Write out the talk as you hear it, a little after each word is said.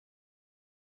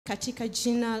Katika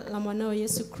jina la mwanao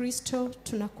Yesu Kristo,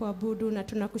 tunakuabudu na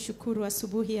tunakushukuru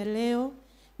asubuhi ya leo.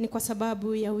 Ni kwa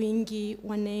sababu ya wingi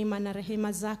wa neema na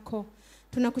rehema zako.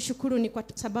 Tunakushukuru ni kwa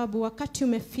sababu wakati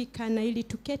umefika na ili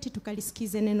tuketi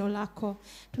tukalisikize neno lako.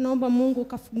 Tunaomba Mungu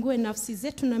ukafungue nafsi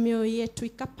zetu na mioyo yetu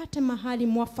ikapate mahali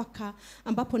mwafaka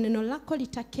ambapo neno lako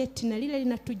litaketi na lile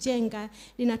linatujenga,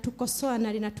 linatukosoa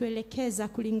na linatuelekeza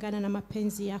kulingana na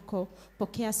mapenzi yako.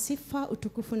 Pokea sifa,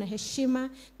 utukufu na heshima,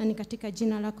 na ni katika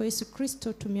jina lako Yesu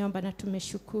Kristo tumeomba na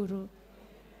tumeshukuru.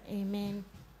 Amen.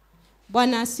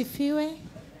 Bwana asifiwe.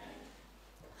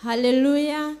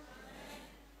 Haleluya.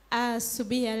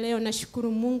 Asubuhi ya leo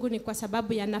nashukuru Mungu ni kwa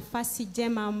sababu ya nafasi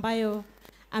jema ambayo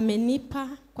amenipa,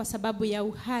 kwa sababu ya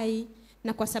uhai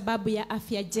na kwa sababu ya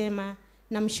afya jema.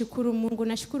 Namshukuru Mungu.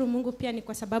 Nashukuru Mungu pia ni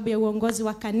kwa sababu ya uongozi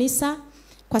wa kanisa,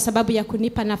 kwa sababu ya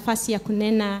kunipa nafasi ya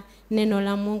kunena neno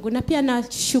la Mungu. Na pia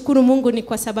nashukuru Mungu ni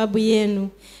kwa sababu yenu.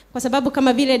 Kwa sababu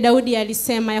kama vile Daudi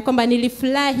alisema ya kwamba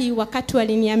nilifurahi wakati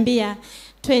waliniambia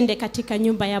twende katika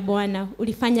nyumba ya Bwana.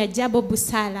 Ulifanya jambo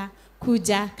busara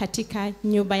kuja katika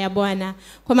nyumba ya Bwana.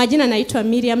 Kwa majina naitwa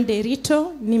Miriam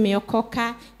Nderitu,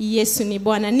 nimeokoka, Yesu ni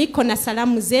Bwana. Niko na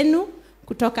salamu zenu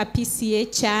kutoka PCA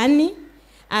Chaani.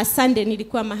 Sunday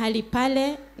nilikuwa mahali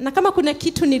pale na kama kuna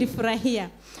kitu nilifurahia.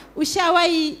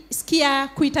 Ushawahi sikia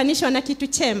kuitanishwa na kitu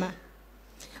chema?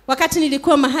 Wakati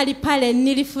nilikuwa mahali pale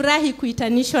nilifurahi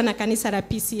kuitanishwa na kanisa la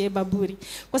PCA Baburi.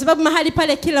 Kwa sababu mahali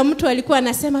pale kila mtu alikuwa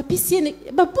anasema PCA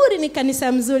Baburi ni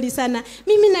kanisa mzuri sana.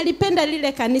 Mimi nalipenda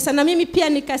lile kanisa na mimi pia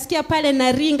nikasikia pale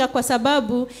na ringa kwa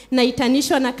sababu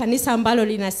naitanishwa na kanisa ambalo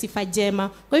lina sifa jema.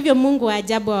 Kwa hivyo Mungu wa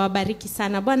ajabu awabariki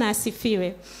sana. Bwana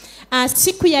asifiwe.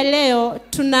 Siku ya leo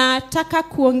tunataka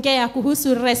kuongea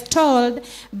kuhusu restored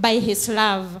by his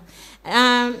love.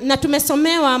 Na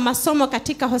tumesomewa masomo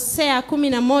katika Hosea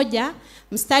 11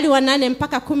 mstari wa 8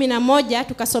 mpaka 11,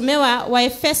 tukasomewa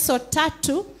Waefeso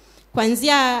 3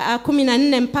 kuanzia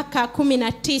 14 mpaka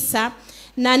 19,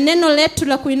 na neno letu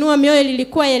la kuinua mioyo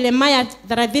lilikuwa Yeremia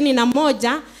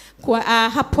 31 kwa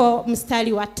hapo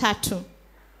mstari wa 3.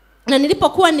 Na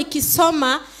nilipokuwa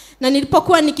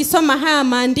nikisoma haya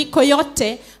maandiko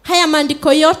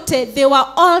yote they were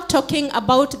all talking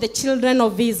about the children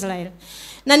of Israel.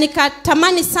 Na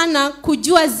nikatamani sana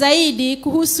kujua zaidi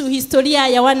kuhusu historia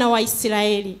ya wana wa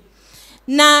Israeli.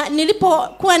 Na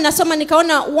nilipokuwa nasoma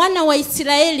nikaona wana wa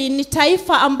Israeli ni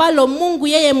taifa ambalo Mungu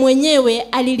yeye mwenyewe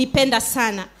alilipenda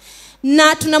sana.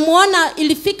 Na tunamuona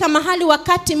ilifika mahali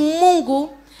wakati Mungu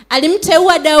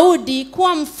alimteua Daudi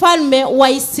kuwa mfalme wa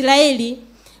Israeli.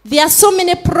 There are so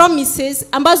many promises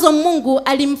ambazo Mungu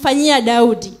alimfanyia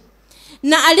Daudi.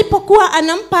 Na alipokuwa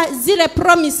anampa zile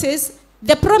promises,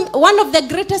 one of the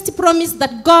greatest promise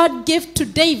that God gave to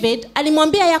David,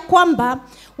 alimwambia ya kwamba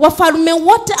wafalme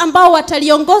wote ambao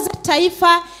wataliongoza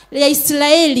taifa la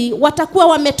Israeli watakuwa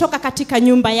wametoka katika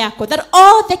nyumba yako. That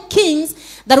all the kings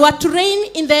that were to reign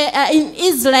in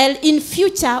Israel in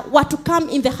future were to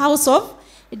come in the house of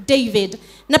David.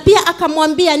 Na pia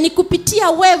akamwambia ni kupitia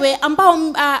wewe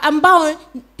ambao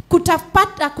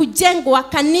kutapata kujengwa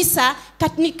kanisa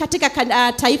katika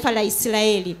taifa la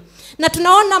Israeli. Na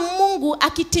tunaona Mungu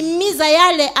akitimiza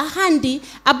yale ahadi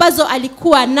ambazo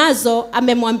alikuwa nazo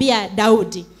amemwambia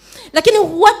Daudi. Lakini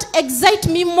what excites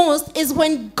me most is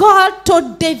when God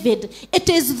told David, it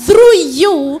is through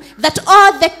you that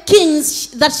all the kings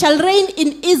that shall reign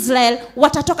in Israel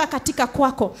watatoka katika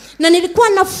kwako. Na nilikuwa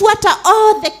nafuata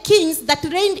all the kings that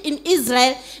reigned in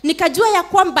Israel, nikajua ya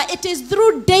kwamba it is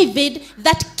through David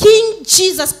that King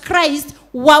Jesus Christ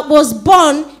was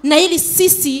born, na ili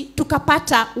sisi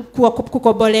tukapata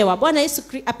kukombolewa. Bwana Yesu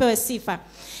apewe sifa.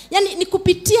 Yani ni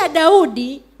kupitia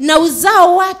Daudi na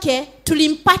uzao wake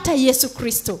tulimpata Yesu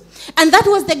Kristo. And that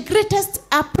was the greatest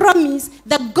promise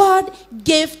that God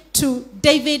gave to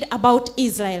David about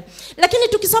Israel. Lakini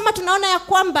tukisoma tunaona ya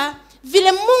kwamba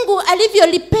vile Mungu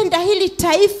alivyolipenda hili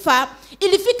taifa,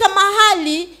 ilifika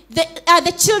mahali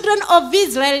the children of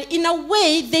Israel in a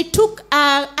way they took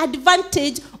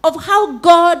advantage of how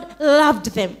God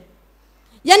loved them.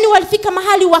 Yani walifika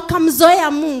mahali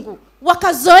wakamzoea Mungu,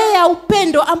 wakazoea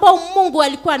upendo ambao Mungu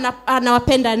alikuwa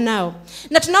anawapenda nao.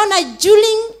 Na tunaona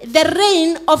during the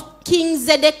reign of King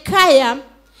Zedekiah,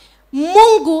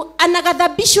 Mungu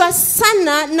anaghadhabishwa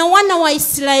sana na wana wa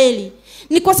Israeli.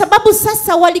 Ni kwa sababu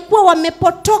sasa walikuwa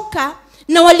wamepotoka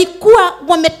na walikuwa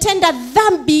wametenda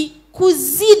dhambi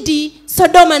kuzidi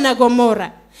Sodoma na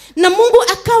Gomora. Na Mungu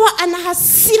akawa ana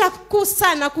hasira kuu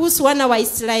sana kuhusu wana wa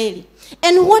Israeli.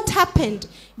 And what happened?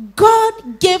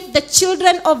 God gave the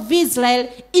children of Israel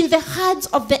in the hands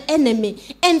of the enemy,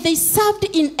 and they served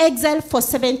in exile for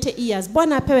 70 years.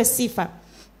 Bwana apewe sifa.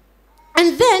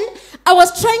 And then I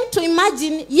was trying to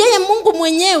imagine, yeye Mungu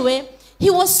mwenyewe, he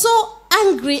was so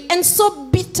angry and so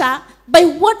bitter by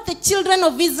what the children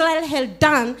of Israel had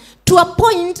done, to a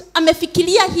point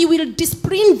amefikiria he will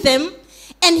discipline them,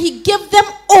 and he gave them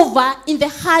over in the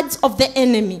hands of the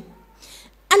enemy.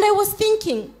 And I was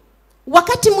thinking,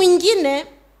 wakati mwingine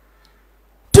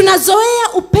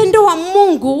tunazoea upendo wa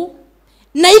Mungu,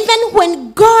 na even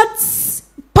when God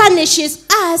punishes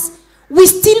us, we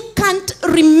still can't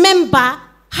remember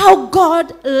how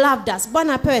God loved us.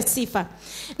 Bwana apewe sifa.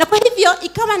 Na kwa hivyo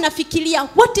ikawa nafikiria,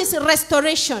 what is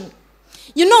restoration?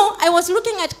 You know, I was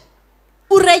looking at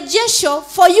urejesho.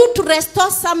 For you to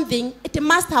restore something, it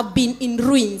must have been in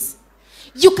ruins.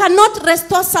 You cannot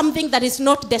restore something that is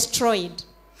not destroyed.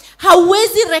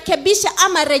 Hauwezi rekebisha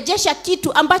ama rejesha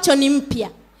kitu ambacho ni mpya.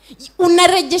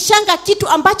 Unarejeshanga kitu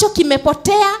ambacho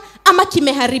kimepotea ama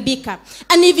kimeharibika.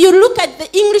 And if you look at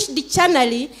the English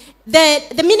dictionary,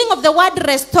 the meaning of the word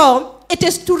restore, it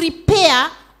is to repair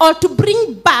or to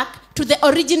bring back to the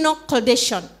original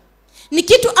condition. Ni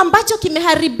kitu ambacho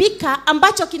kimeharibika,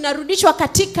 ambacho kinarudishwa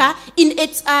katika in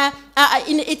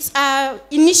its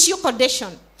initial condition.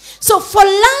 So for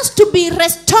us to be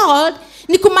restored,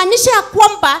 ni kumaanisha ya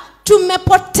kwamba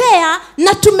tumepotea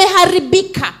na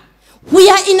tumeharibika. We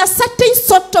are in a certain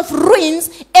sort of ruins,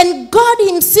 and God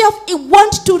himself, he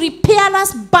wants to repair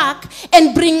us back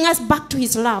and bring us back to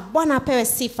his love. Bwana apewe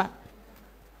sifa.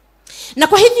 Na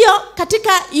kwa hivyo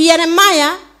katika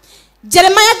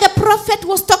Jeremiah the prophet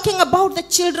was talking about the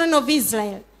children of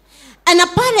Israel. And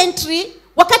apparently,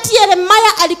 wakati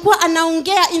Jeremiah alikuwa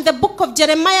anaongea in the book of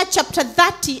Jeremiah chapter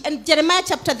 30 and Jeremiah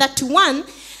chapter 31,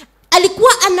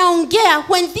 alikuwa anaongea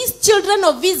when these children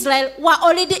of Israel were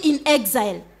already in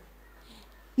exile.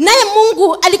 Naye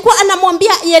Mungu alikuwa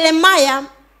anamwambia Jeremiah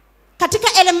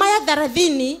katika Jeremiah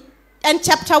 30 and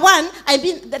chapter 1,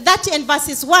 30 and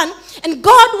verses 1, and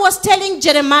God was telling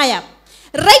Jeremiah,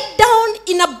 write down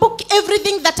in a book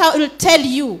everything that I will tell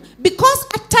you, because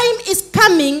a time is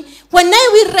coming when I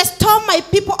will restore my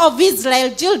people of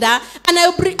Israel, Judah, and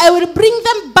I will bring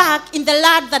them back in the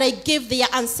land that I gave their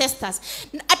ancestors.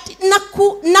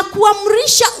 Na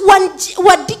kuamrisha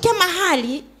wadike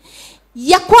mahali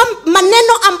ya kwa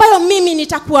maneno ambayo mimi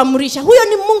nitakuamrisha. Huyo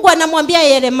ni Mungu anamwambia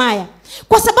Yeremia.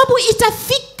 Kwa sababu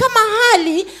itafika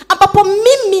mahali ambapo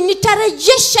mimi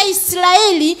nitarejesha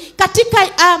Israeli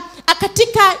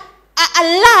katika a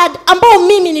land ambao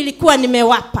mimi nilikuwa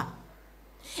nimewapa.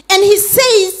 And he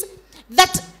says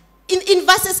that in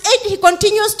verses 8 he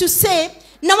continues to say,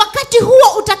 na wakati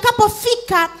huo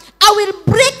utakapofika, I will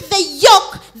break the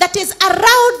yoke that is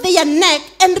around their neck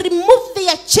and remove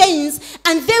their chains,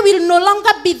 and they will no longer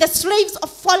be the slaves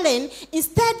of fallen.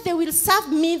 Instead, they will serve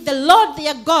me, the Lord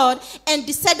their God, and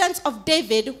descendants of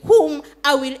David, whom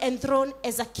I will enthrone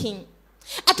as a king.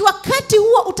 At wakati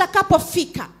huo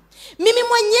utakapofika, mimi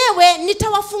mwenyewe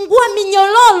nitawafungua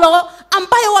minyololo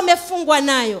ambayo wamefungwa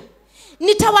nayo.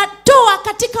 Nitawatoa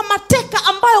katika mateka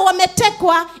ambayo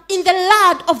wametekwa in the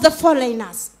land of the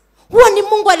foreigners. Huo ni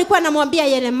Mungu alikuwa anamwambia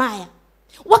Yeremia.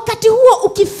 Wakati huo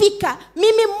ukifika,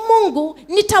 mimi Mungu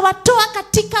nitawatoa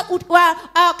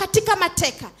katika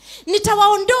mateka.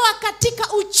 Nitawaondoa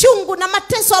katika uchungu na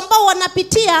mateso ambao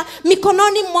wanapitia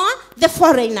mikononi mwa the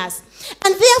foreigners.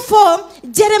 And therefore,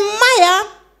 Jeremiah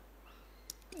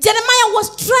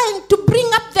was trying to bring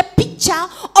up the picture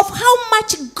of how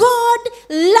much God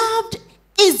loved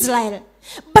Israel.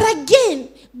 But again,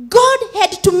 God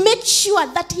had to make sure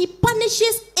that he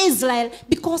punishes Israel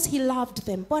because he loved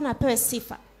them. Bwana apewe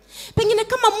sifa. Pengine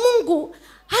kama Mungu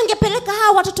hangepeleka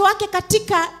hawa watoto wake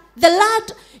katika the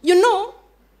land, you know,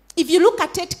 if you look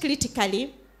at it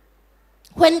critically,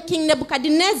 when King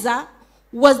Nebuchadnezzar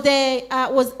was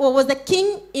the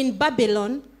king in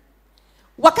Babylon,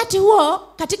 wakati huo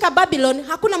katika Babylon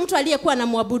hakuna mtu aliyekuwa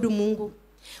anamwabudu Mungu.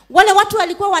 Wale watu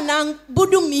walikuwa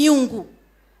wanaabudu miungu.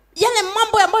 Yale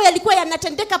mambo ambayo yalikuwa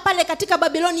yanatendeka pale katika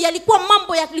Babiloni yalikuwa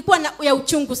mambo ya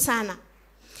uchungu sana.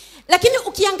 Lakini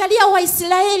ukiangalia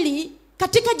Waisraeli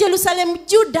katika Jerusalem,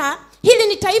 Juda, hili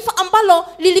ni taifa ambalo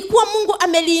lilikuwa Mungu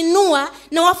ameliinua,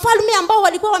 na wafalme ambao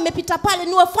walikuwa wamepita pale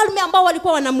ni wafalme ambao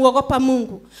walikuwa wanamuogopa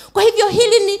Mungu. Kwa hivyo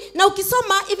hili ni, na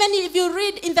ukisoma even if you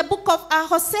read in the book of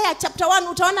Hosea chapter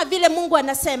 1, utaona vile Mungu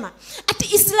anasema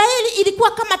ati Israeli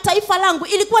ilikuwa kama taifa langu,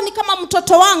 ilikuwa ni kama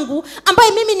mtoto wangu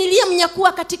ambaye mimi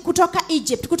niliyemnyakua kutoka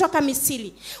Egypt, kutoka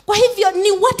Misri. Kwa hivyo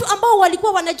ni watu ambao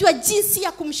walikuwa wanajua jinsi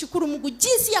ya kumshukuru Mungu,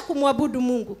 jinsi ya kumwabudu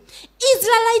Mungu.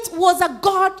 Israelites was a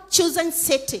God chosen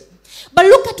city. But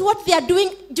look at what they are doing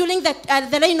during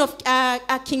the reign of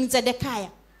King Zedekiah.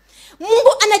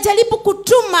 Mungu anajaribu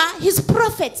kutuma his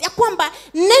prophets ya kwamba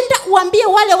nenda uambie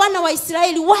wale wana wa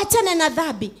Israeli waachane na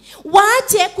dhambi,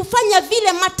 waache kufanya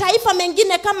vile mataifa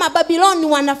mengine kama Babiloni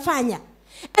wanafanya.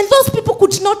 And those people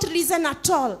could not reason at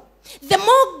all. The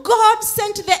more God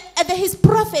sent his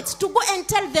prophets to go and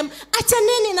tell them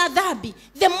achaneni na dhambi,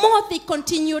 the more they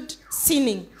continued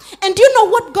sinning. And you know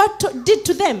what God did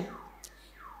to them?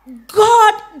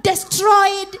 God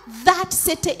destroyed that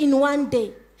city in one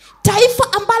day.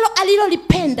 Taifa ambalo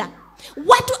alilolipenda,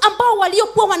 watu ambao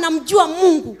waliokuwa wanamjua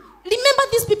Mungu. Remember,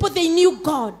 these people, they knew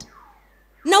God.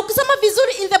 Na ukisoma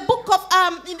vizuri in the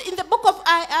book of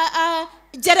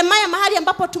Jeremiah, mahali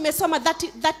ambapo tumesoma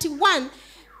 31,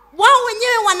 wao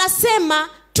wenyewe wanasema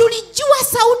tulijua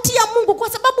sauti ya Mungu kwa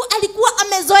sababu alikuwa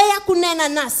amezoea kunena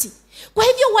nasi. Kwa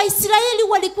hivyo Waisraeli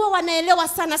walikuwa wanaelewa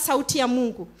sana sauti ya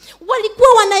Mungu.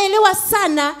 Walikuwa wanaelewa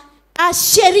sana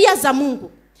sheria za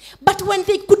Mungu. But when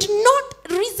they could not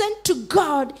reason to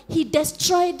God, he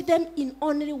destroyed them in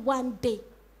only one day.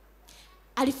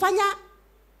 Alifanya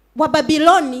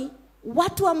Wababiloni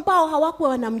watu ambao hawakuwa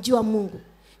wanamjua Mungu.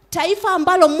 Taifa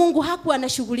ambalo Mungu hakuwa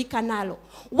anashughulika nalo.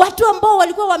 Watu ambao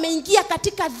walikuwa wameingia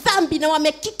katika dhambi na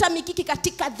wamekita mikiki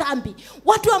katika dhambi.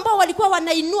 Watu ambao walikuwa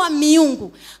wanainua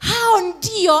miungu. Hao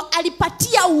ndio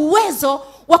alipatia uwezo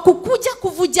wa kukuja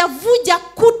kuvuja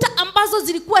kuta ambazo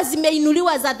zilikuwa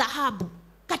zimeinuliwa za dhahabu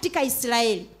katika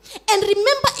Israeli. And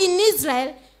remember, in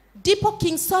Israel, ndipo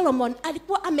King Solomon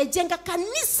alikuwa amejenga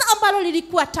kanisa ambalo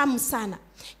lilikuwa tamu sana.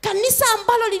 Kanisa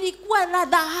ambalo lilikuwa la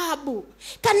dhahabu.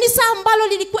 Kanisa ambalo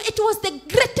lilikuwa, it was the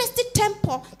greatest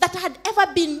temple that had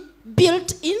ever been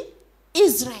built in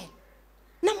Israel.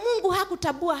 Na Mungu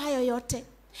hakutabua hayo yote.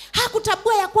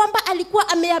 Hakutabua ya kwamba alikuwa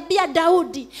ameambia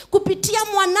Daudi kupitia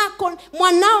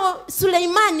mwanao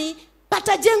Suleimani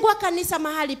patajengwa kanisa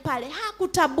mahali pale.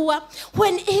 Hakutabua.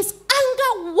 When his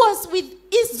anger was with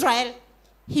Israel,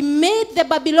 he made the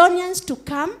Babylonians to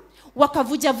come,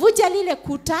 wakavuja lile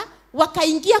kuta,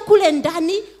 wakaingia kule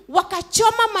ndani,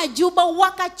 wakachoma majuba,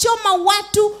 wakachoma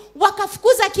watu,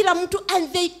 wakafukuza kila mtu,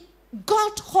 and they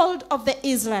got hold of the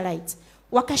Israelites.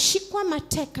 Wakashikwa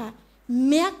mateka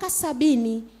miaka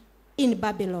 70 in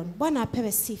Babylon. Bwana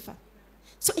apewe sifa.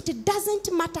 So it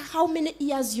doesn't matter how many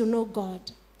years you know God.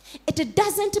 It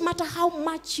doesn't matter how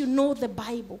much you know the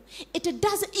Bible. It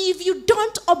doesn't, if you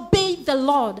don't obey the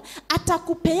Lord,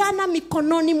 atakupeana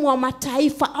mikononi mwa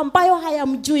mataifa ambayo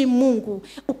hayamjui Mungu,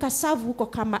 ukasavu huko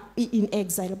kama in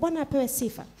exile. Bwana apewe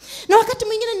sifa. Na wakati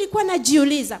mwingine nilikuwa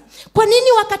najiuliza, kwa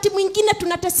nini wakati mwingine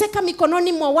tunateseka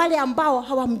mikononi mwa wale ambao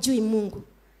hawamjui Mungu?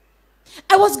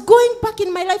 I was going back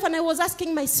in my life and I was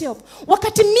asking myself,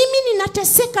 wakati mimi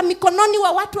ninateseka mikononi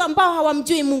wa watu ambao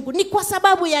hawamjui Mungu, ni kwa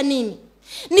sababu ya nini?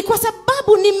 Ni kwa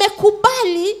sababu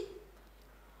nimekubali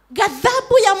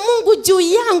ghadhabu ya Mungu juu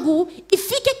yangu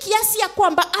ifike kiasi ya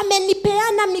kwamba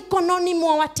amenipeana mikononi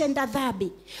mwa watenda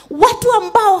dhambi, watu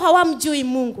ambao hawamjui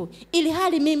Mungu, ili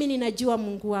hali mimi ninajua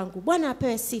Mungu wangu. Bwana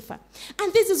apewe sifa.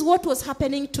 And this is what was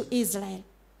happening to Israel.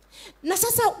 Na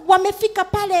sasa wamefika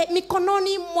pale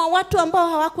mikononi mwa watu ambao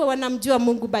hawakuwa wanamjua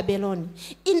Mungu Babyloni.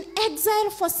 In exile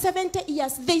for 70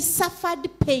 years, they suffered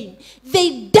pain. They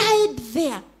died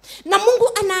there. Na Mungu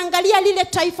anaangalia lile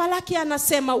taifa lake,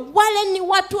 anasema wale ni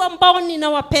watu ambao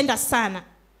ninawapenda sana.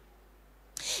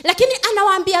 Lakini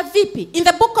anawaambia vipi? In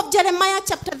the book of Jeremiah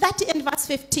chapter 30 and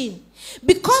verse 15.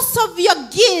 Because of your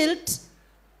guilt,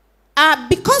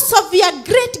 because of your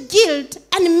great guilt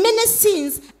and many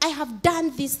sins, I have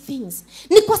done these things.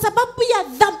 Ni kwa sababu ya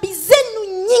dhambi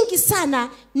zenu nyingi sana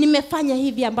nimefanya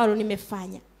hivi ambalo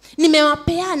nimefanya.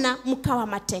 Nimewapeana mkawa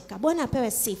mateka. Bwana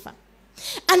apewe sifa.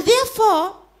 And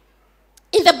therefore,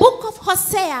 in the book of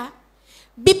Hosea,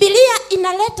 Biblia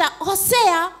inaleta,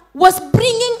 Hosea was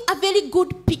bringing a very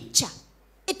good picture.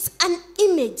 It's an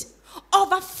image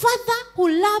of a father who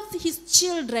loved his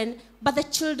children, but the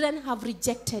children have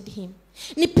rejected him.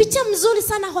 Ni picha mzuri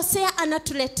sana Hosea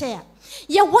anatuletea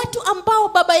ya watu ambao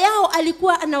baba yao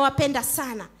alikuwa anawapenda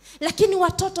sana, lakini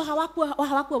watoto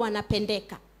hawakuwa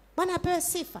wanapendeka. Bwana apewe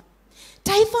sifa.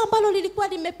 Taifa ambalo lilikuwa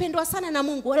limependwa sana na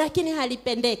Mungu, lakini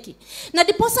halipendeki. Na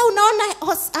diposa unaona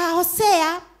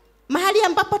Hosea, mahali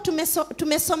ambapo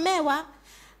tumesomewa,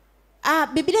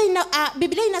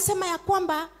 Biblia inasema ya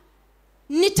kwamba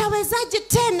nitawezaje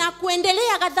tena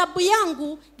kuendelea ghadhabu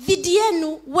yangu dhidi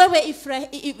yenu wewe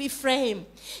Efraim?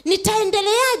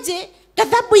 Nitaendeleaje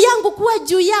ghadhabu yangu kuwa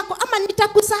juu yako, ama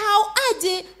nitakusahau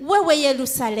aje wewe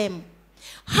Yerusalemu?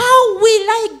 How will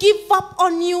I give up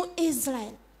on you,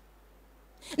 Israel?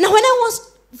 Now when I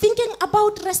was thinking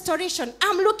about restoration,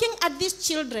 I'm looking at these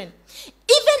children.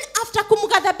 Even after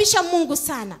kumghadhabisha Mungu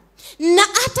sana, Na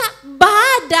hata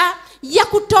baada ya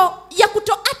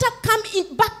kuto hata come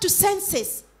back to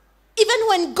senses, even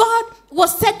when God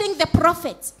was sending the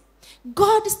prophets,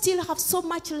 God still have so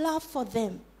much love for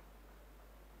them.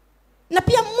 Na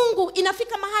pia Mungu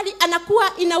inafika mahali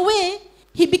anakuwa, in a way,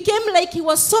 he became like he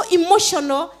was so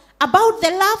emotional about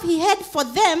the love he had for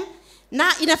them.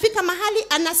 Na inafika mahali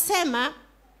anasema,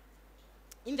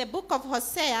 in the book of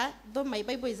Hosea, though my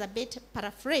Bible is a bit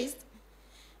paraphrased,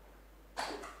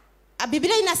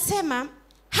 Biblia inasema,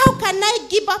 how can I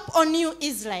give up on you,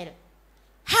 Israel?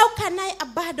 How can I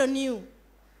abandon you?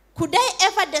 Could I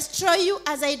ever destroy you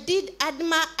as I did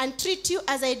Admah and treat you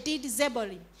as I did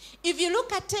Zeboim? If you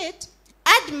look at it,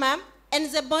 Admah and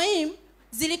Zeboim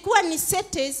zilikuwa ni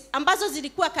cities ambazo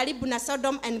zilikuwa karibu na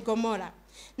Sodom and Gomorrah.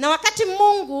 Na wakati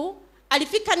Mungu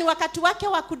alifika ni wakati wake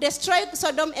wa kudestroy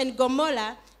Sodom and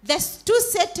Gomorrah, the two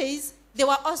cities, they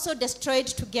were also destroyed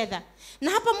together.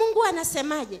 Na hapa Mungu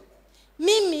anasemaje?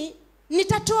 Mimi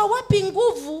nitatoa wapi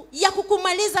nguvu ya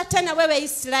kukumaliza tena wewe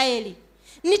Israeli?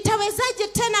 Nitawezaje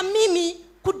tena mimi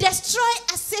kudestroy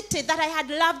a city that I had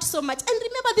loved so much? And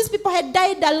remember, these people had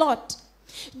died a lot.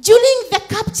 During the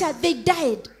capture, they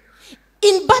died.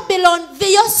 In Babylon,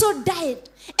 they also died.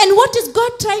 And what is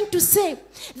God trying to say?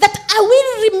 That I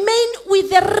will remain with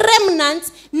the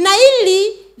remnants, na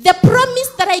ili the promise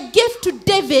that I gave to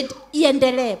David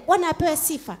iendelee. Bwana apewe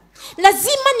sifa.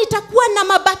 Lazima nitakuwa na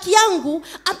mabaki yangu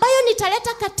ambayo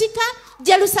nitaleta katika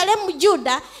Jerusalemu,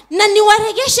 Juda, na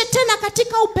niwaregeshe tena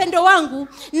katika upendo wangu,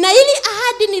 na ili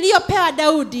ahadi niliyopewa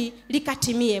Daudi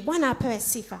likatimie. Bwana apewe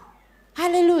sifa.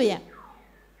 Hallelujah.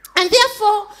 And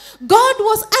therefore, God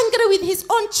was angry with his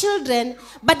own children,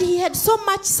 but he had so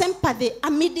much sympathy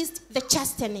amidst the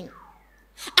chastening.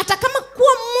 Hata kama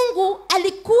kuwa Mungu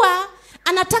alikuwa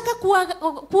anataka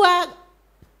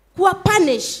kuwa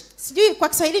punish, sijui kwa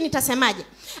Kiswahili nitasemaje.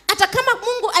 Hata kama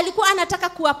Mungu alikuwa anataka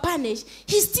kuwa punish,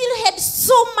 he still had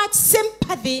so much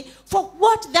sympathy for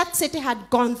what that city had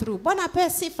gone through. Bwana apewe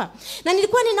sifa. Na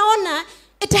nilikuwa ninaona,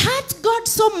 it hurts God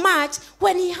so much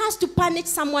when he has to punish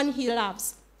someone he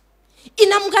loves.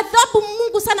 Inamghadhabu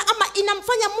Mungu sana, ama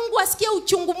inamfanya Mungu asikie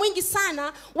uchungu mwingi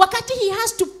sana wakati he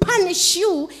has to punish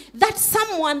you, that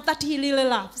someone that he really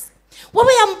loves.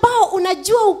 Wewe ambao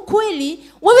unajua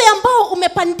ukweli, wewe ambao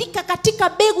umepandika katika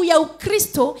begu ya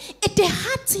Ukristo, it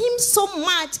hurts him so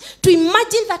much to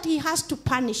imagine that he has to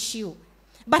punish you.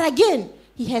 But again,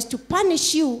 he has to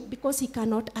punish you because he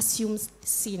cannot assume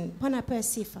sin. Bwana apewe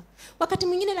sifa. Wakati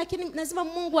mwingine lakini lazima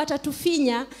Mungu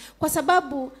atatufinya kwa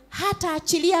sababu hata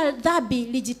achilia dhambi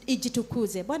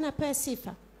ijitukuze. Bwana apewe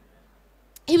sifa.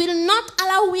 He will not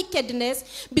allow wickedness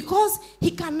because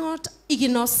he cannot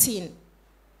ignore sin.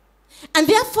 And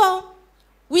therefore,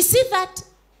 we see that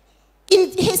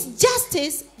in his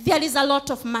justice, there is a lot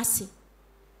of mercy.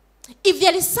 If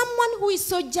there is someone who is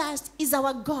so just, is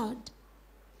our God.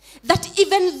 That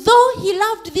even though he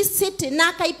loved this city, na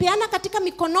akaipeana katika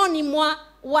mikononi mwa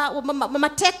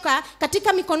mateka,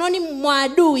 katika mikononi mwa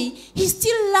adui, he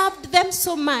still loved them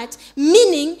so much,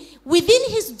 meaning within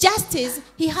his justice,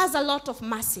 he has a lot of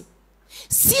mercy.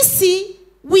 Sisi,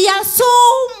 we are so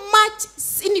much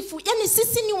sinful. Yani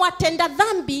sisi ni watenda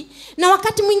dhambi, na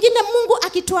wakati mwingine Mungu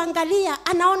akituangalia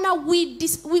anaona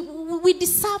we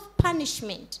deserve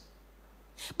punishment.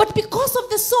 But because of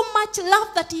the so much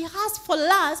love that he has for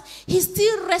us, he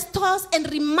still restores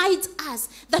and reminds us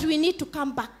that we need to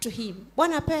come back to him.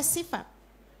 Bwana apewe sifa.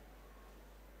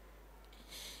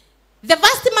 The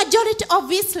vast majority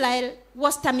of Israel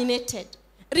was terminated.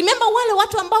 Remember, wale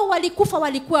watu ambao walikufa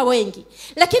walikuwa wengi.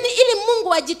 Lakini ili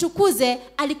Mungu ajitukuze,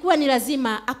 alikuwa ni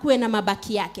lazima akuwe na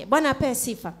mabaki yake. Bwana apewe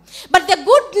sifa. But the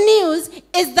good news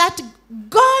is that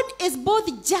God is both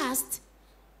just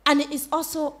and is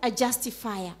also a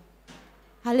justifier.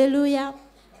 Hallelujah.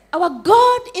 Our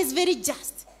God is very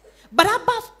just. But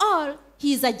above all,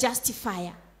 he is a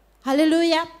justifier.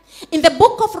 Hallelujah. In the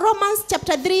book of Romans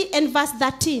chapter 3 and verse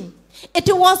 13, it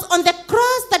was on the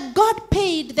cross that God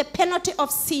paid the penalty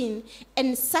of sin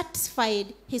and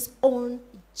satisfied his own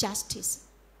justice.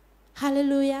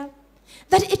 Hallelujah.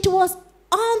 That it was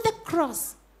on the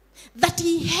cross that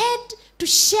he had to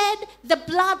shed the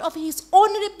blood of his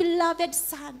only beloved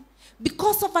son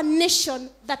because of a nation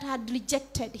that had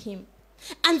rejected him.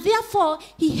 And therefore,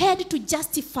 he had to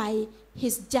justify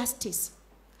his justice.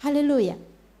 Hallelujah.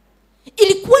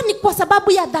 Ilikuwa ni kwa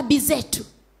sababu ya dhambi zetu.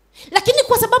 Lakini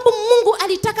kwa sababu Mungu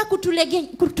alitaka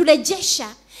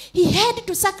kuturejesha, he had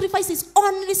to sacrifice his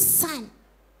only son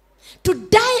to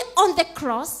die on the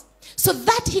cross so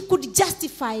that he could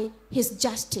justify his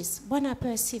justice. Bwana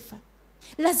apewe sifa.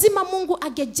 Lazima Mungu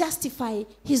justify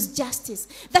his justice.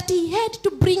 That he had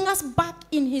to bring us back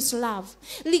in his love.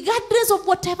 Regardless of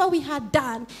whatever we had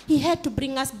done, he had to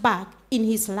bring us back in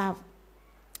his love.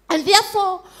 And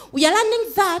therefore, we are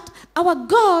learning that our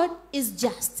God is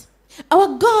just. Our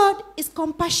God is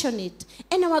compassionate.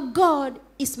 And our God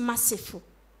is merciful.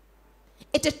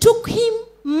 It took him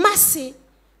mercy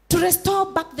to restore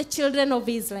back the children of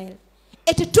Israel.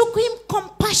 It took him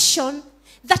compassion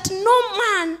that no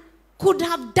man could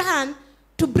have done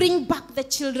to bring back the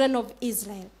children of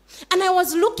Israel. And I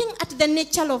was looking at the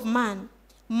nature of man.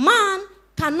 Man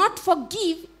cannot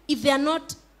forgive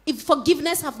if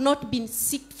forgiveness have not been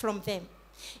sought from them.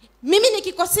 Mimi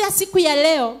nikikosea siku ya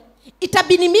leo,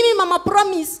 itabidi mimi mama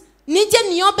promise nije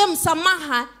niombe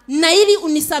msamaha na ili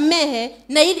unisamehe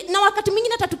na wakati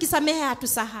mwingine hata tukisamehe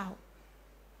hatusahau.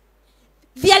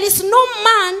 There is no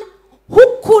man who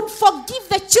could forgive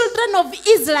the children of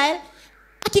Israel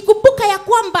akikumbuka ya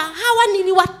kwamba hawa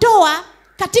niliwatoa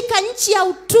katika nchi ya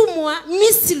utumwa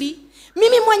Misri,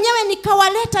 mimi mwenyewe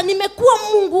nikawaleta, nimekuwa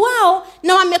Mungu wao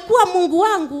na wamekuwa Mungu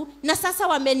wangu, na sasa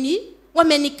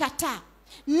wamenikataa.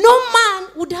 No man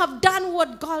would have done what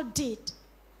God did.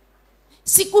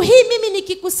 Siku hii mimi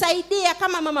nikikusaidia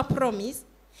kama mama promise,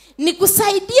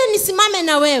 nikusaidie nisimame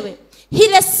na wewe.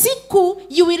 Ile siku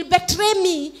you will betray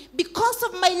me because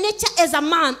of my nature as a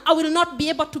man, I will not be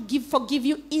able to forgive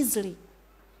you easily.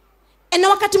 And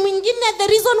wakati mwingine, the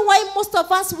reason why most of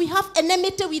us we have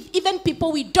enmity with even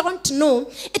people we don't know,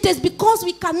 it is because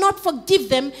we cannot forgive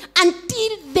them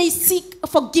until they seek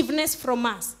forgiveness from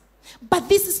us. But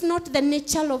this is not the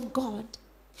nature of God.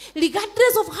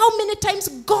 Regardless of how many times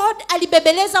God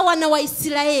alibebeleza wana wa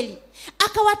Israeli,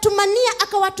 akawatumania,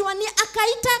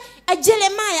 akaita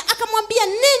Jeremiah, akamwambia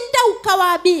nenda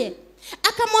ukawaambie.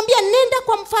 Akamwambia nenda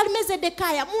kwa mfalme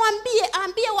Zedekia,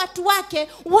 ambie watu wake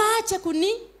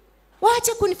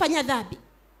waache kunifanya dhambi.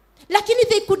 Lakini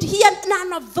they could hear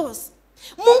none of those.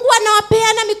 Mungu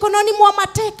anawapeana mikononi mwa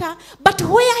mateka, but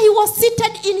where he was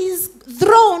seated in his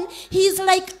throne, he is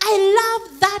like, I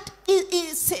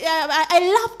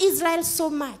love Israel so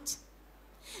much.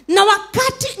 Na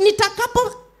wakati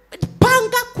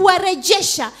nitakapopanga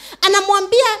kuwarejesha,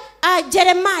 anamwambia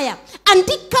Jeremiah,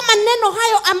 andika maneno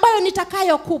hayo ambayo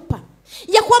nitakayokupa,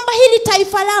 ya kwamba hili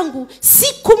taifa langu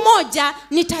siku moja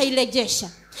nitairejesha.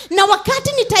 Na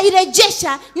wakati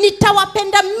nitairejesha,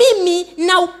 nitawapenda mimi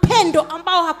na upendo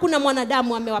ambao hakuna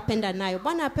mwanadamu amewapenda nayo.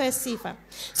 Bwana apewe sifa.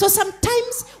 So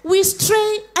sometimes we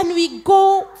stray and we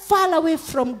go far away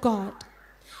from God.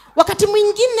 Wakati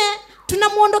mwingine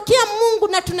tunamuondokea Mungu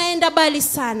na tunaenda mbali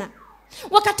sana.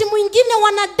 Wakati mwingine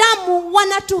wanadamu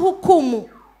wanatuhukumu.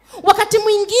 Wakati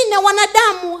mwingine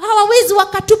wanadamu hawawezi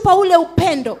wakatupa ule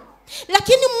upendo.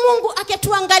 Lakini Mungu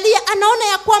akituangalia, anaona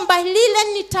ya kwamba lile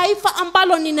ni taifa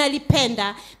ambalo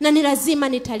ninalipenda na ni lazima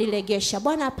nitalirejesha.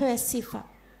 Bwana apewe sifa.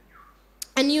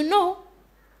 And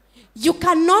you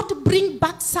cannot bring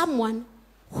back someone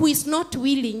who is not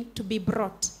willing to be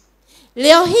brought.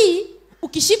 Leo hii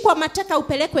ukishikwa mateka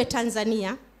upelekwe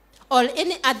Tanzania or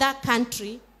any other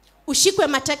country, ushikwe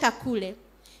mateka kule,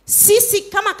 sisi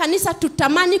kama kanisa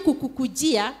tutamani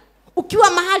kukukujia,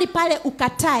 ukiwa mahali pale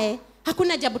ukatae,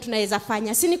 hakuna jambo tunaweza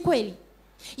fanya. Si ni kweli?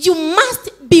 You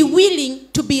must be willing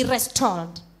to be restored.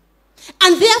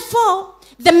 And therefore,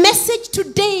 the message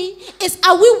today is,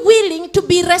 are we willing to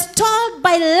be restored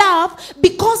by love?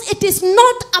 Because it is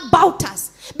not about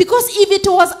us. Because if it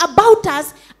was about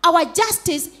us, our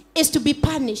justice is to be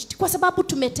punished. Kwa sababu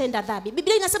tumetenda dhambi.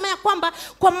 Biblia inasema ya kwamba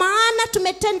kwa maana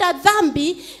tumetenda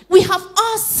dhambi, we have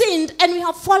all sinned and we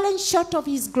have fallen short of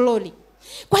his glory.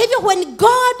 Kwa hivyo, when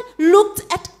God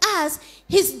looked at us,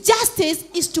 his justice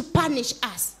is to punish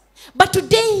us. But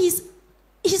today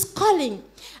he's calling,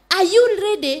 are you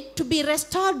ready to be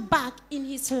restored back in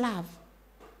his love?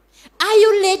 Are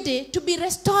you ready to be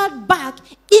restored back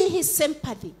in his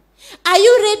sympathy? Are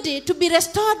you ready to be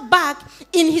restored back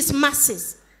in his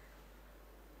mercies?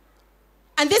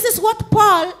 And this is what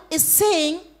Paul is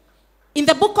saying in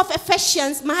the book of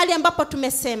Ephesians, mahali ambapo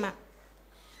tumesema.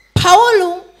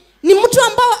 Paulo ni mtu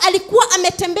ambao alikuwa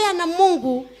ametembea na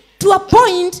Mungu to a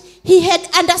point he had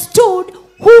understood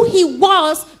who he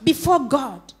was before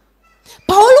God.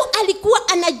 Paulo alikuwa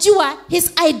anajua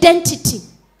his identity.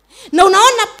 Na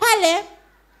unaona pale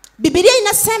Biblia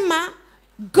inasema,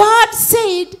 God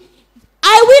said,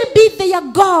 I will be their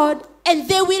God and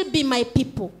they will be my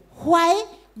people. Why?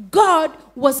 God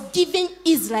was giving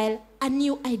Israel a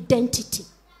new identity.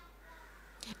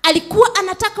 Alikuwa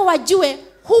anataka wajue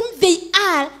whom they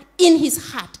are in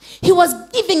his heart. He was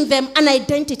giving them an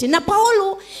identity. Na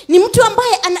Paulo ni mtu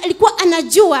ambaye alikuwa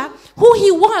anajua who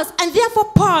he was, and therefore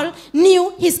Paul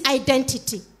knew his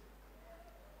identity.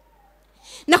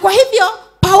 Na kwa hivyo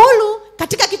Paulo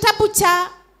katika kitabu cha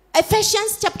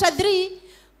Ephesians chapter 3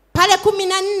 pale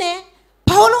 14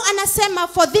 Paulo anasema,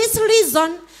 for this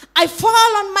reason I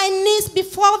fall on my knees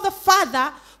before the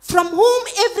Father, from whom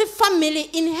every family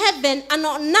in heaven and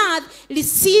on earth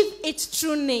receive its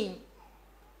true name.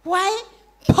 Why?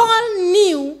 Paul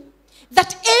knew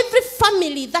that every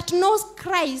family that knows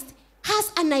Christ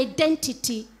has an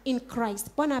identity in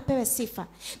Christ. Bwana apewe sifa.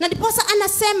 Na ndiposa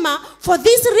anasema, for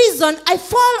this reason I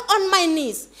fall on my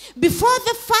knees before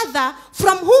the Father,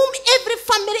 from whom every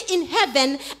family in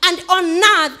heaven and on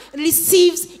earth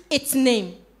receives its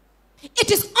name.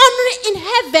 It is only in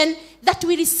heaven that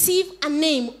we receive a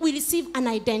name, we receive an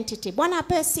identity. Bwana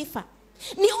apewe sifa.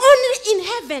 Ni only in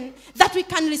heaven that we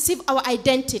can receive our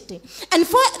identity. And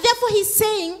therefore he's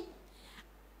saying,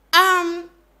 I,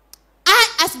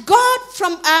 as God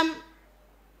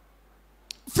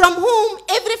from whom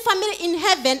every family in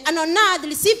heaven and on earth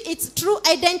receive its true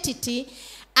identity,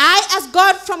 I, as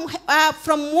God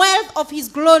from wealth of his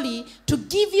glory, to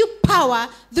give you power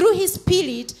through his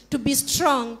Spirit to be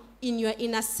strong in your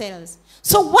inner selves.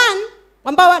 So one,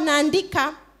 ambao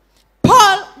wanaandika,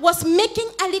 Paul was making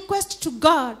a request to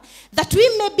God that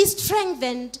we may be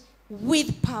strengthened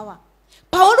with power.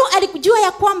 Paulo alikujua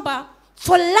ya kwamba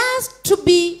for us to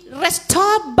be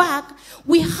restored back,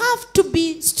 we have to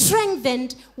be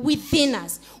strengthened within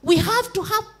us. We have to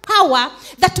have power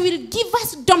that will give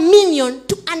us dominion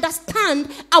to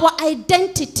understand our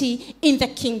identity in the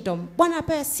kingdom. Bwana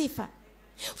apewe sifa.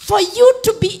 For you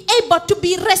to be able to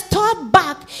be restored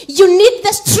back, you need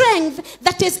the strength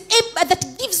that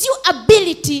gives you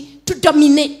ability to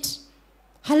dominate.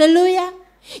 Hallelujah.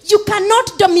 You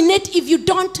cannot dominate if you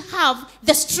don't have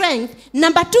the strength.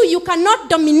 Number two, you cannot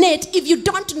dominate if you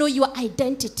don't know your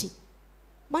identity.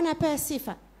 Bwana apewe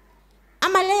sifa.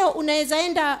 Ama leo unaweza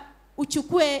enda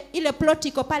uchukue ile plot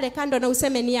iko pale kando na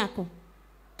useme ni yako.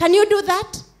 Can you do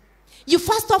that? You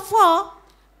first of all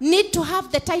need to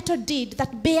have the title deed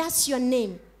that bears your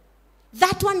name.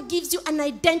 That one gives you an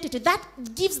identity. That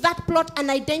gives that plot an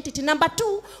identity. Number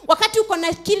two, wakati uko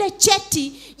na kile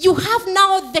cheti, you have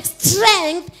now the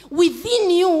strength within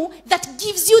you that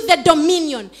gives you the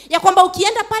dominion. Ya kwamba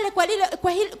ukienda pale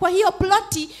kwa hiyo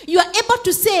ploti, you are able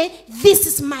to say, this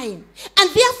is mine. And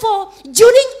therefore,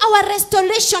 during our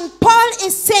restoration, Paul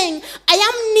is saying, I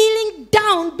am kneeling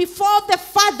down before the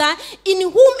Father, in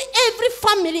whom every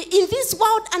family in this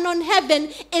world and on heaven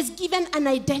is given an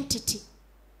identity.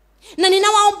 Na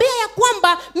ninawaombea ya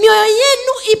kwamba mioyo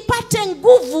yenu ipate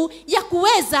nguvu ya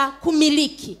kuweza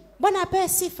kumiliki. Bwana apewe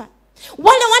sifa.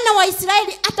 Wale wana wa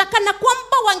Israeli atakana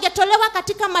kwamba wangetolewa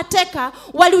katika mateka,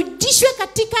 warudishwe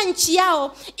katika nchi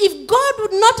yao, if God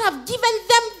would not have given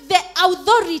them the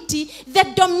authority, the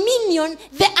dominion,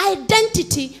 the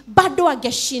identity, bado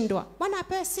wangeshindwa. Bwana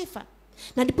apewe sifa.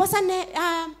 Na ndiposa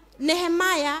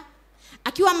Nehemia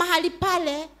akiwa mahali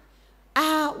pale,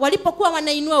 walipokuwa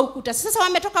wanainua ukuta. Sasa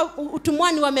wametoka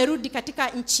utumwani, wamerudi katika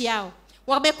nchi yao.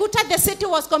 Wamekuta the city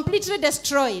was completely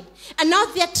destroyed. And now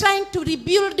they are trying to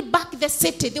rebuild back the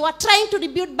city. They were trying to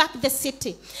rebuild back the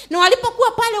city. Na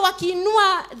walipokuwa pale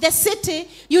wakiinua the city,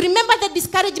 you remember the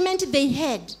discouragement they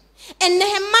had. And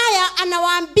Nehemia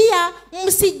anawaambia,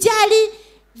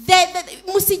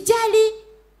 msijali,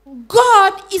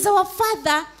 God is our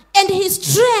Father and his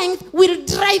strength will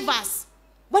drive us.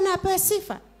 Bwana apewe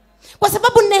sifa. Kwa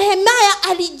sababu Nehemia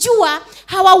alijua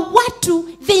hawa watu,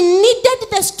 they needed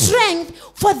the strength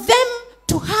for them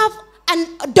to have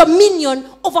a dominion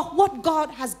over what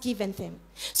God has given them.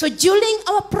 So during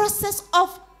our process of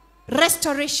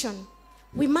restoration,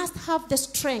 we must have the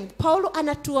strength. Paulo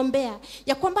anatuombea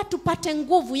ya kwamba tupate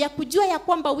nguvu ya kujua ya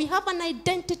kwamba we have an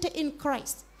identity in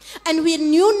Christ. And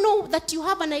when you know that you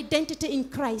have an identity in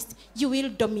Christ, you will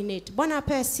dominate. Bwana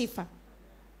apewe sifa.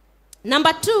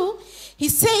 Number two, he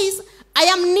says, I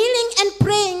am kneeling and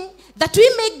praying that we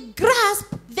may grasp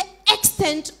the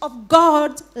extent of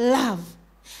God's love.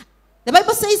 The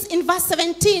Bible says in verse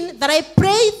 17 that I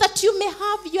pray that you may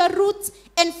have your roots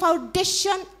and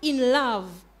foundation in love.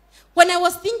 When I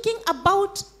was thinking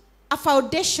about a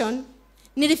foundation,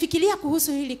 nilifikiria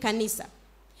kuhusu hili kanisa.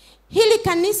 Hili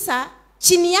kanisa,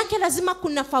 chini yake lazima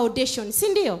kuna foundation, si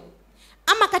ndio?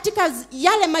 Ama katika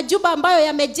yale majumba ambayo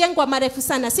yamejengwa marefu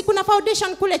sana, si kuna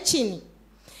foundation kule chini.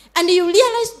 And you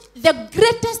realize the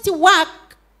greatest work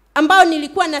ambao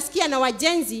nilikuwa nasikia na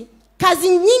wajenzi, kazi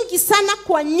nyingi sana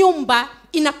kwa nyumba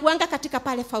inakuanga katika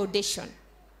pale foundation.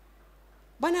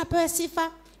 Bwana apewe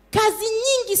sifa. Kazi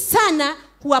nyingi sana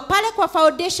huwa pale kwa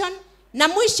foundation na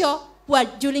mwisho huwa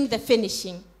during the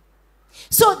finishing.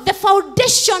 So the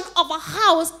foundation of a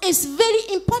house is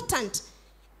very important.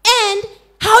 And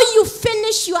how you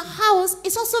finish your house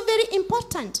is also very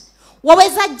important.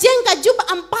 Waweza jenga jumba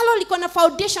ambalo liko na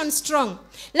foundation strong,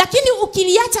 lakini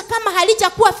ukiliacha kama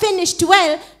halijakuwa finished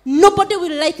well, nobody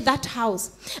will like that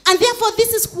house. And therefore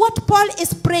this is what Paul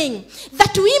is praying,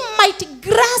 that we might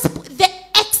grasp the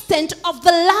extent of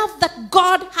the love that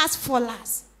God has for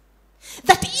us.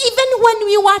 That even when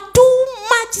we were too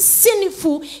much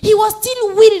sinful, he was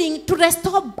still willing to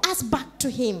restore us back to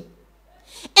him.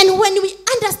 And when we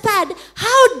understand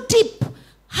how deep,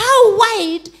 how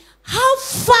wide, how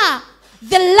far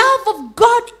the love of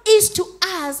God is to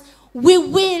us, we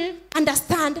will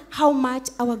understand how much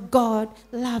our God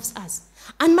loves us.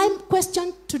 And my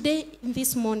question today,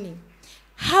 this morning,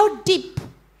 how deep,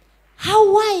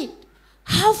 how wide,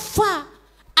 how far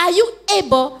are you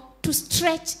able to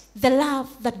stretch the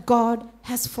love that God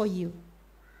has for you?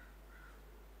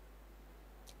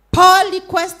 Paul's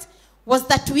request was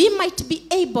that we might be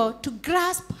able to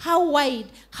grasp how wide,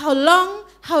 how long,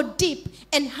 how deep,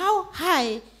 and how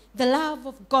high the love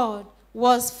of God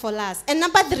was for us. And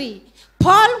number 3,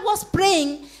 Paul was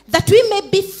praying that we may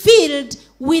be filled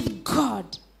with God.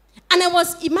 And I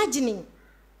was imagining,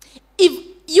 if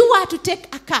you were to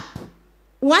take a cup,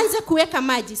 uanze kuweka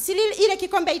maji, si ile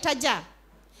kikombe itajaa.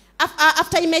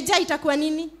 After imejaa itakuwa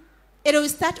nini? It will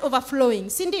start overflowing,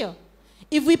 si ndio?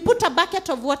 If we put a bucket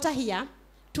of water here,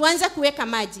 tuanze kuweka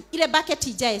maji, ile bucket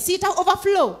ijae, si ita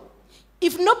overflow.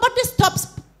 If nobody stops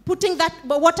putting that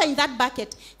water in that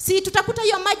bucket, si tutakuta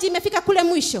hiyo maji imefika kule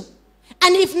mwisho.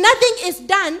 And if nothing is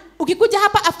done, ukikuja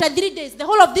hapa after 3 days, the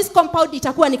whole of this compound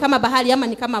itakuwa ni kama bahari ama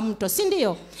ni kama mto, si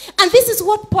ndio? And this is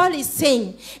what Paul is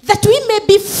saying, that we may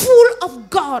be full of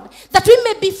God, that we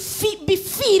may be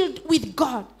filled with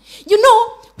God. You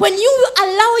know, when you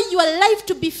allow your life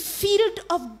to be filled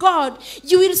of God,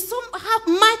 you will so have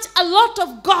much, a lot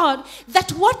of God,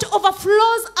 that what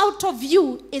overflows out of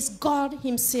you is God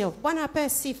himself. Bwana apewe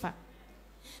sifa.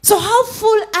 So how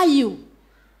full are you?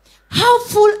 How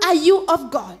full are you of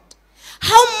God?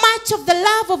 How much of the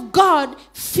love of God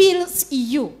fills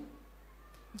you?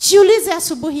 Jiulize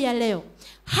asubuhi ya leo.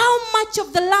 How much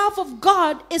of the love of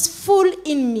God is full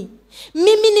in me?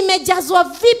 Mimi nimejazwa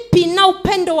vipi na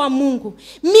upendo wa Mungu?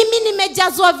 Mimi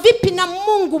nimejazwa vipi na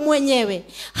Mungu mwenyewe?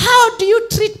 How do you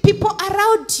treat people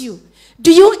around you?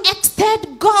 Do you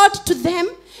extend God to them?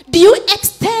 Do you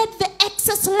extend the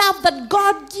excess love that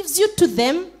God gives you to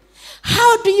them?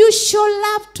 How do you show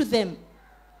love to them?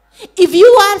 If you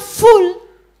are full,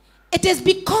 it is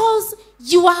because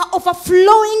you are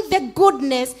overflowing the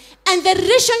goodness, and the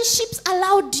relationships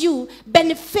allowed you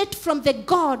benefit from the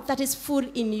God that is full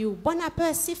in you. Bwana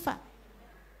apewe sifa.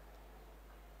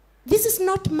 This is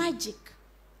not magic.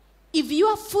 If you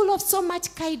are full of so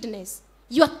much kindness,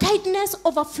 your kindness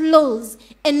overflows,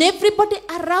 and everybody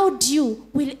around you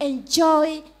will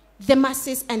enjoy the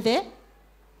mercies and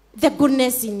the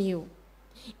goodness in you.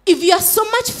 If you are so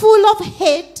much full of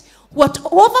hate, what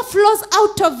overflows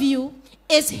out of you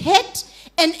is hate,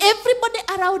 and everybody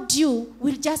around you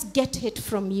will just get hate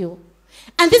from you.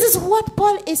 And this is what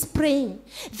Paul is praying,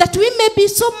 that we may be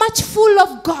so much full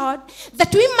of God,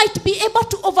 that we might be able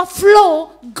to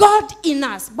overflow God in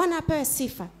us. Bwana apewe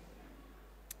sifa.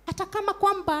 Hata kama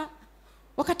kwamba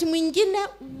wakati mwingine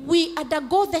we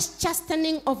undergo the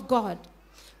chastening of God.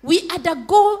 We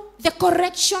undergo the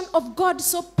correction of God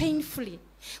so painfully.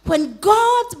 When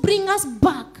God brings us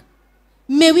back,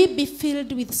 may we be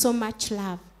filled with so much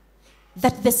love,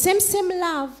 that the same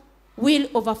love will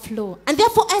overflow. And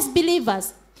therefore, as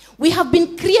believers, we have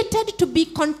been created to be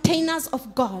containers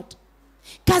of God.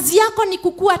 Kazi yako ni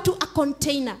kukua tu a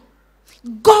container.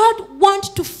 God wants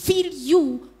to fill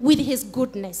you with his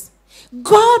goodness.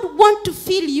 God wants to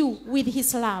fill you with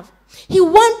his love. He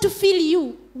wants to fill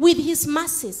you with his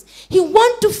mercies. He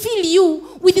wants to fill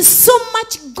you with so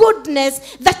much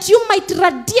goodness that you might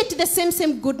radiate the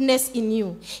same goodness in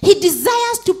you. He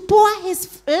desires to pour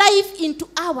his life into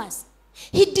ours.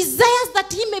 He desires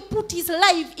that he may put his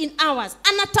life in ours.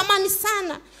 Anatamani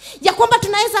sana ya kwamba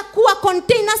tunaweza kuwa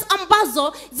containers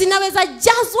ambazo zinaweza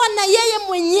jazwa na yeye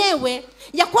mwenyewe,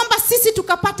 ya kwamba sisi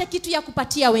tukapata kitu ya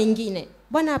kupatia wengine.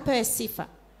 Bwana apewe sifa.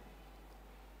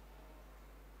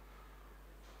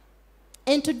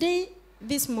 And today,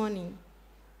 this morning,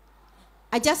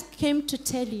 I just came to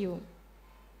tell you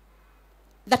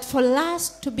that for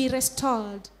us to be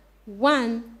restored,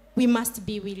 1, we must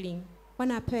be willing.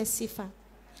 Bwana apewe sifa.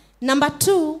 Number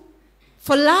 2,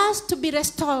 for us to be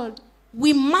restored,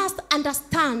 we must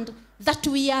understand that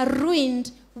we are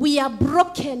ruined, we are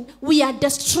broken, we are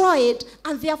destroyed,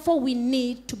 and therefore we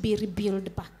need to be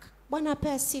rebuilt back. Bwana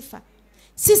apewe sifa.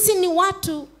 Sisi ni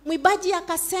watu, mwimbaji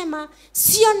akasema,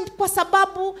 sio kwa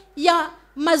sababu ya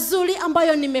mazuri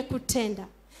ambayo nimekutenda,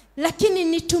 lakini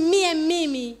nitumie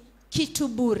mimi kitu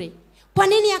bure. Kwa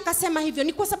nini akasema hivyo?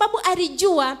 Ni kwa sababu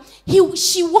alijua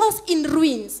she was in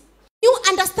ruins. You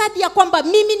understand ya kwamba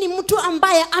mimi ni mtu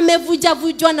ambaye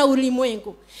amevujavujwa na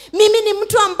ulimwengu. Mimi ni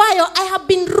mtu ambayo I have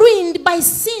been ruined by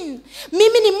sin.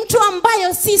 Mimi ni mtu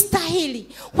ambayo si stahili.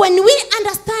 When we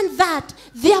understand that,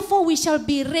 therefore we shall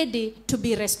be ready to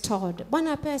be restored.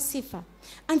 Bwana apewe sifa.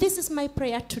 And this is my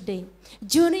prayer today.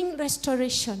 During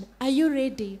restoration, are you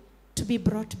ready to be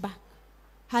brought back?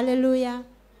 Hallelujah.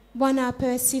 Bwana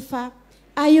apewe sifa.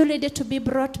 Are you ready to be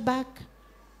brought back?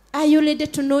 Are you ready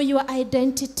to know your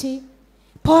identity?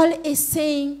 Paul is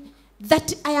saying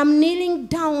that I am kneeling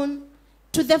down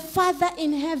to the Father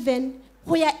in heaven,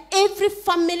 where every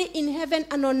family in heaven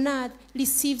and on earth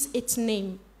receives its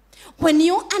name. When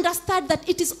you understand that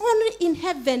it is only in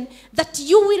heaven that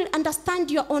you will understand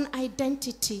your own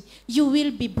identity, you will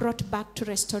be brought back to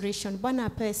restoration. Bwana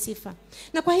apewe sifa.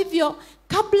 Na kwa hivyo,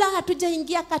 kabla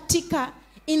hatujaingia katika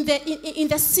in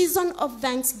the season of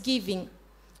Thanksgiving,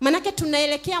 manake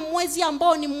tunaelekea mwezi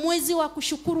ambao ni mwezi wa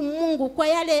kushukuru Mungu kwa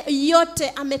yale yote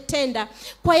ametenda,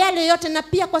 kwa yale yote, na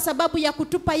pia kwa sababu ya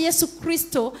kutupa Yesu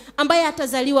Kristo ambaye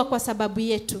atazaliwa kwa sababu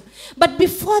yetu. But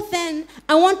before then,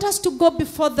 I want us to go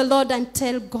before the Lord and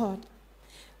tell God,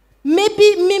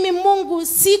 maybe mimi Mungu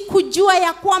si kujua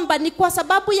ya kwamba ni kwa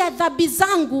sababu ya dhambi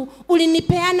zangu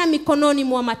ulinipeana mikononi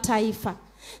mwa mataifa.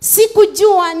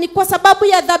 Sikujua ni kwa sababu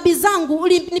ya dhambi zangu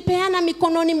ulinipeana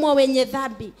mikononi mwa wenye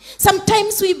dhambi.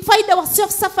 Sometimes we find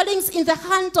ourselves sufferings in the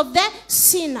hands of the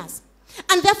sinners.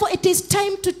 And therefore it is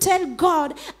time to tell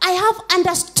God, I have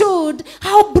understood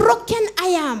how broken I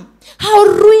am, how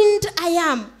ruined I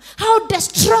am, how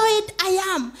destroyed I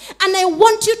am. And I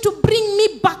want you to bring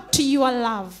me back to your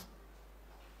love.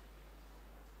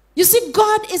 You see,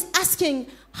 God is asking,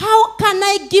 how can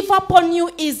I give up on you,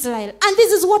 Israel? And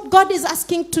this is what God is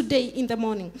asking today in the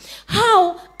morning.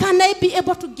 How can I be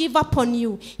able to give up on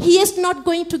you? He is not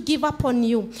going to give up on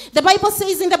you. The Bible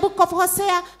says in the book of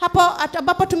Hosea,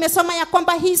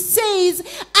 he says,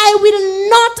 I will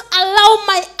not allow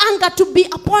my anger to be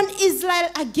upon Israel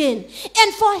again.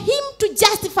 And for him to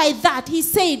justify that, he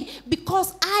said,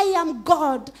 because I am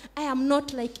God, I am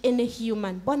not like any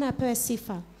human.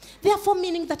 Therefore,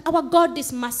 meaning that our God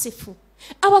is merciful.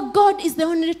 Our God is the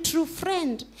only true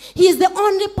friend. He is the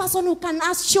only person who can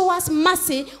show us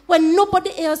mercy when nobody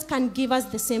else can give us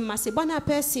the same mercy. Bwana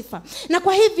apewe sifa. Na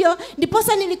kwa hivyo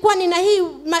ndiposa nilikuwa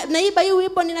naiba hii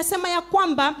wimbo, ninasema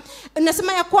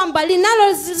ya kwamba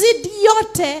linalozidi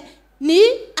yote ni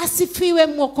asifiwe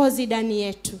Mwokozi ndani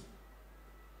yetu.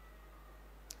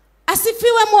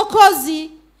 Asifiwe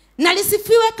Mwokozi na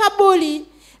lisifiwe kaburi,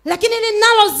 lakini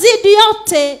linalozidi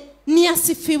yote ni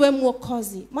asifiwe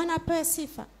Mwokozi. Bwana apewe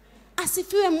sifa.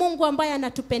 Asifiwe Mungu ambaye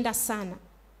anatupenda sana.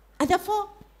 And therefore,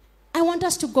 I want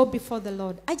us to go before the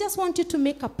Lord. I just want you to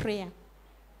make a prayer.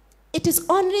 It is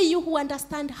only you who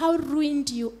understand how ruined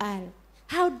you are,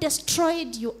 how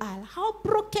destroyed you are, how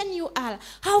broken you are,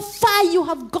 how far you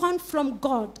have gone from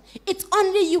God. It's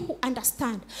only you who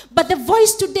understand. But the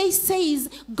voice today says,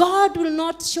 God will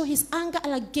not show his anger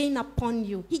again upon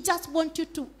you. He just wants you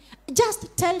to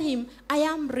just tell him, I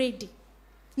am ready.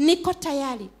 Niko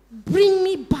tayari. Bring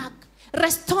me back.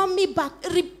 Restore me back.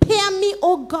 Repair me,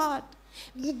 oh God.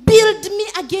 Build me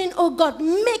again, oh God.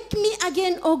 Make me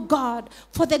again, oh God,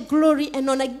 for the glory and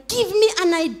honor. Give me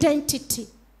an identity.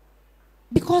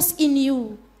 Because in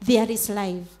you there is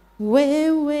life.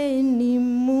 Wewe ni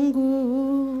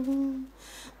Mungu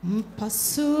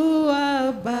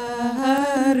mpasua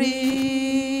bahari,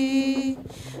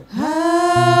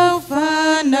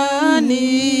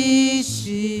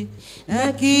 haufananishi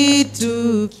na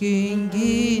kitu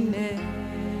kingine.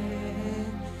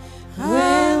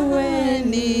 Wewe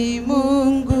ni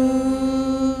Mungu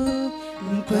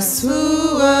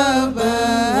mpasua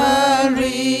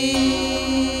bahari,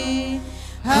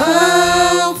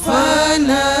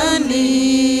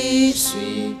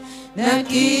 haufananishi na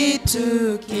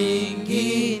kitu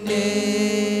kingine.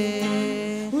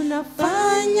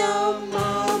 Unafanya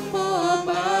mambo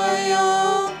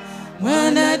ambayo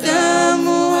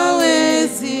mwanadamu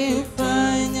hawezi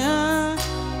kufanya.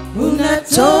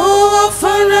 Unatoa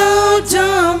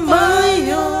faraja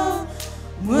ambayo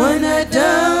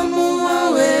mwanadamu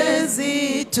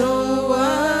hawezi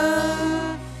toa.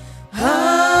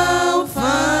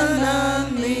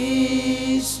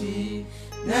 Haufananishi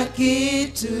na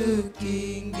kitu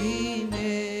kingine.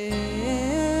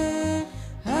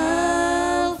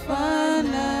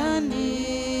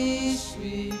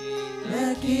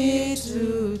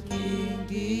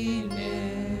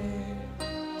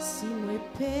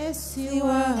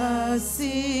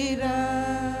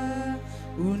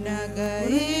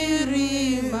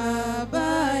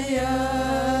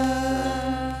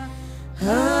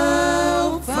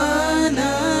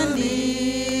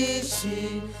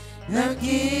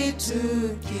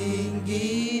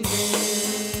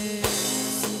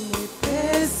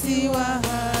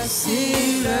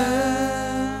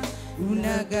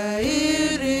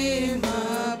 gairi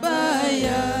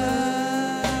mabaya,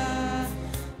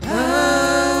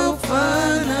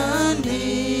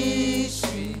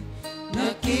 haufananishwi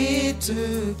na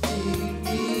kitu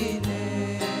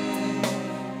kingine.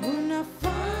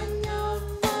 Unafanya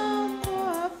mambo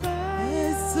hapa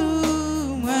Yesu,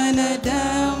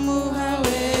 mwanadamu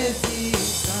hawezi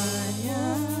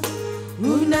fanya.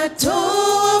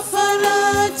 Unatoa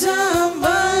faraja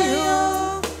ambayo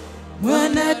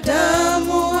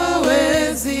mwanadamu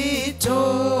hawezi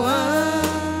toa.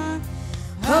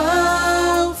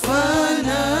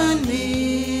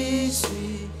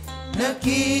 Haufananishwi na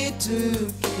kitu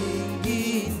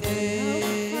kingine.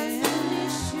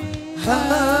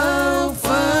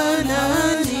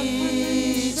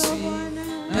 Haufananishwi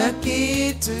na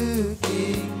kitu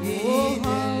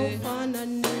kingine.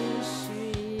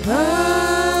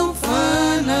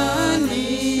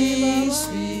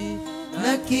 Haufananishwi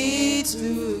na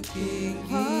kitu kingine.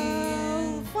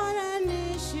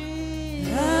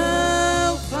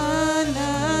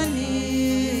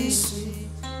 Haufananishwi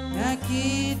na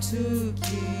kitu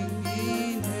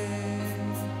kingine.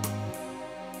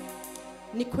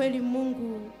 Ni kweli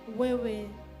Mungu, wewe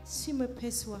si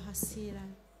mwepesi wa hasira.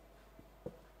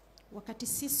 Wakati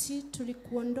sisi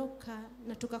tulikuondoka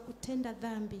na tukakutenda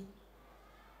dhambi,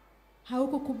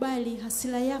 haukukubali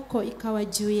hasira yako ikawa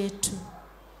juu yetu.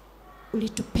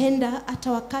 Ulitupenda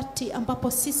hata wakati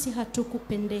ambapo sisi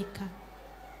hatukupendeka.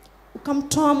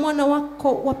 Ukamtoa mwana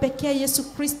wako wa pekee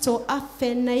Yesu Kristo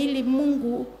afe, na ili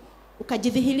Mungu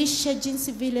ukajidhihirisha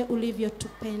jinsi vile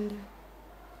ulivyotupenda.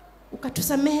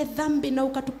 Ukatusamehe dhambi na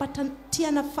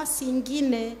ukatupatia nafasi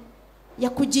nyingine ya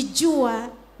kujijua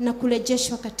na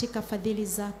kurejeshwa katika fadhili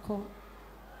zako.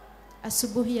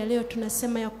 Asubuhi ya leo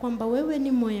tunasema ya kwamba wewe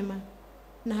ni mwema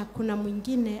na hakuna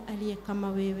mwingine aliye kama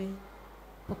wewe.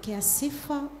 Pokea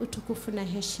sifa, utukufu na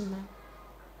heshima.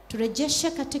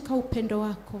 Turejeshe katika upendo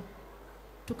wako,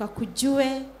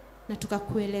 tukakujue na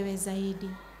tukakuelewe zaidi.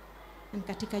 Na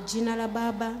katika jina la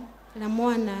Baba, la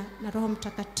Mwana na Roho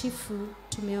Mtakatifu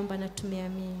tumeomba na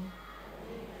tumeamini.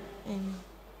 Amen.